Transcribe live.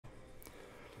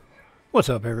What's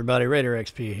up everybody, Raider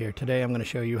XP here. Today I'm going to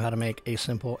show you how to make a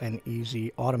simple and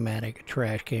easy automatic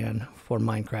trash can for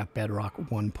Minecraft Bedrock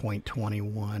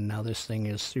 1.21. Now this thing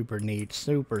is super neat,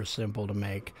 super simple to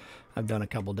make. I've done a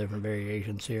couple different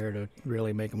variations here to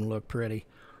really make them look pretty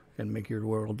and make your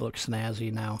world look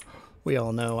snazzy. Now we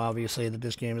all know obviously that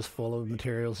this game is full of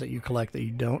materials that you collect that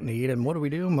you don't need, and what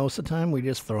do? Most of the time we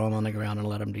just throw them on the ground and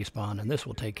let them despawn, and this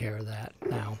will take care of that.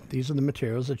 Now these are the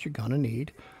materials that you're going to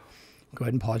need. Go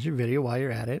ahead and pause your video while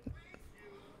you're at it.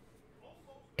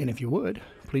 And if you would,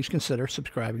 please consider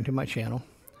subscribing to my channel,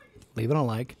 leaving a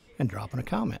like, and dropping a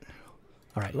comment.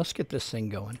 All right, let's get this thing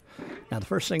going. Now, the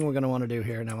first thing we're going to want to do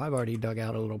here, now I've already dug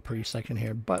out a little pre-section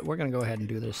here, but we're going to go ahead and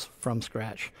do this from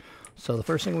scratch. So the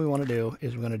first thing we want to do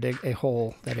is we're going to dig a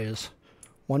hole that is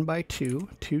 1 by 2,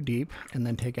 2 deep, and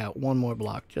then take out one more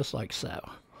block, just like so.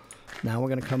 Now we're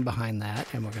going to come behind that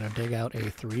and we're going to dig out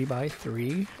a 3 by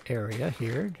 3 area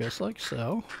here, just like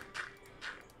so.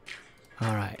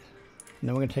 Alright,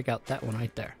 then we're going to take out that one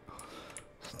right there.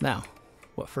 Now,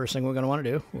 what first thing we're going to want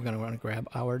to do, we're going to want to grab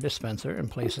our dispenser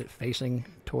and place it facing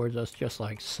towards us just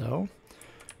like so.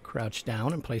 Crouch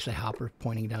down and place a hopper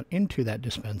pointing down into that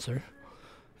dispenser.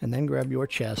 And then grab your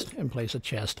chest and place a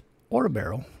chest or a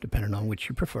barrel, depending on which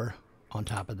you prefer, on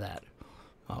top of that.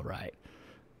 Alright.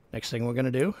 Next thing we're going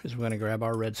to do is we're going to grab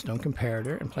our redstone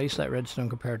comparator and place that redstone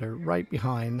comparator right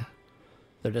behind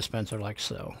the dispenser like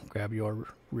so. Grab your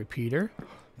repeater,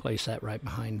 place that right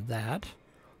behind that.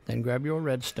 Then grab your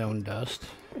redstone dust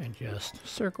and just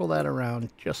circle that around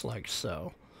just like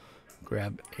so.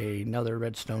 Grab another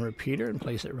redstone repeater and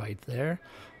place it right there.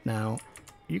 Now,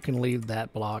 you can leave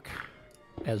that block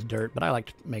as dirt, but I like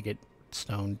to make it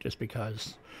stone just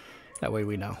because that way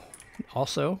we know.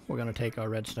 Also, we're going to take our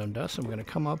redstone dust and we're going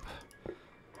to come up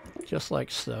just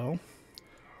like so.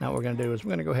 Now what we're going to do is we're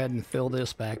going to go ahead and fill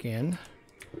this back in.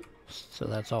 So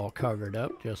that's all covered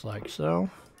up just like so.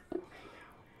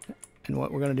 And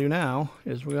what we're going to do now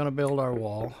is we're going to build our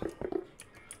wall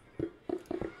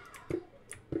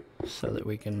so that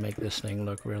we can make this thing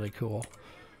look really cool.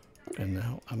 And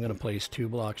now I'm going to place 2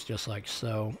 blocks just like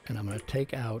so, and I'm going to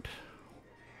take out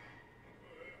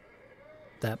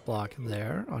that block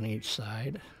there on each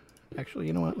side. Actually,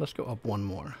 you know what? Let's go up one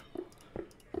more.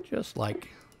 Just like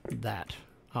that.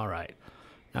 Alright.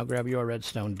 Now grab your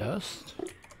redstone dust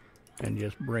and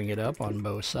just bring it up on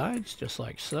both sides, just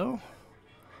like so.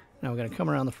 Now we're going to come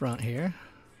around the front here,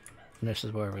 and this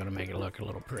is where we're going to make it look a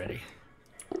little pretty.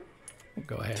 We'll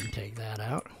go ahead and take that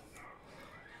out.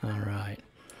 Alright.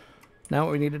 Now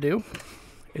what we need to do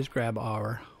is grab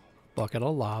our bucket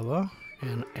of lava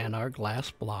and our glass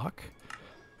block.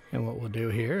 And what we'll do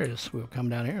here is we'll come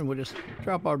down here and we'll just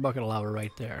drop our bucket of lava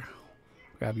right there.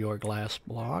 Grab your glass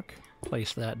block,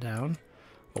 place that down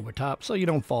over top so you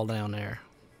don't fall down there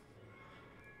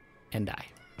and die.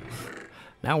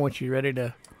 Now once you're ready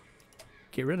to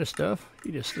get rid of stuff,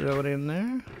 you just throw it in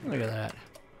there. Look at that.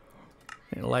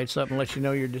 It lights up and lets you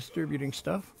know you're distributing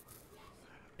stuff.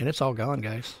 And it's all gone,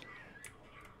 guys.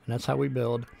 And that's how we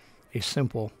build a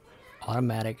simple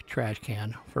automatic trash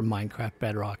can for Minecraft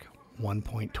Bedrock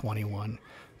 1.21.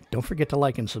 Don't forget to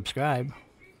like and subscribe.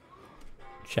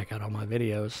 Check out all my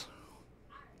videos.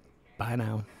 Bye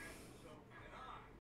now.